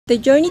The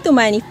journey to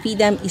money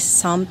freedom is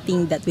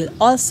something that will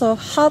also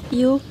help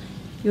you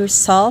your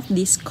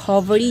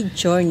self-discovery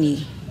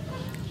journey.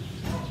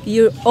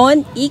 Your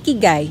own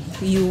ikigai.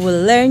 You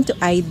will learn to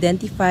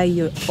identify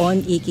your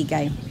own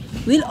ikigai.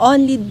 We'll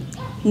only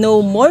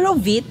know more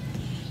of it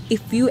if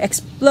you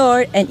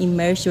explore and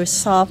immerse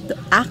yourself to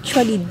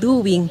actually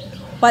doing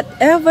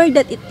whatever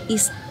that it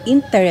is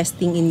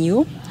interesting in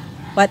you,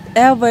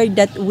 whatever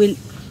that will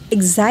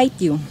excite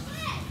you.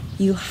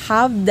 You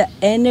have the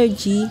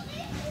energy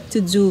to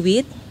do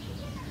it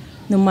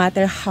no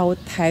matter how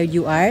tired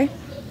you are.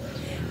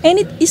 And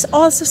it is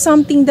also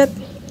something that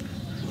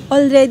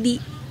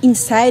already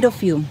inside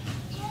of you.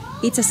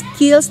 It's a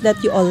skills that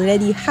you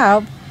already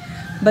have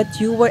but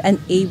you were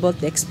unable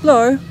to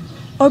explore,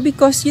 or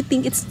because you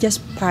think it's just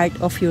part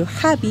of your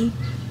hobby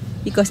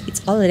because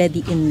it's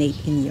already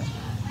innate in you.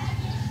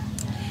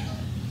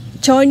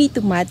 Journey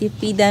to money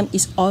freedom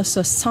is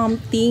also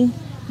something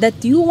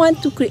that you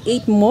want to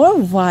create more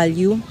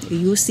value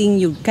using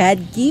your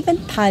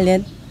God-given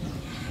talent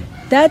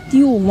that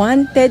you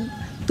wanted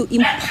to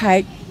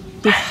impart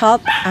to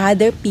help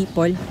other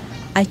people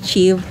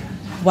achieve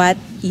what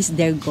is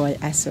their goal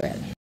as well.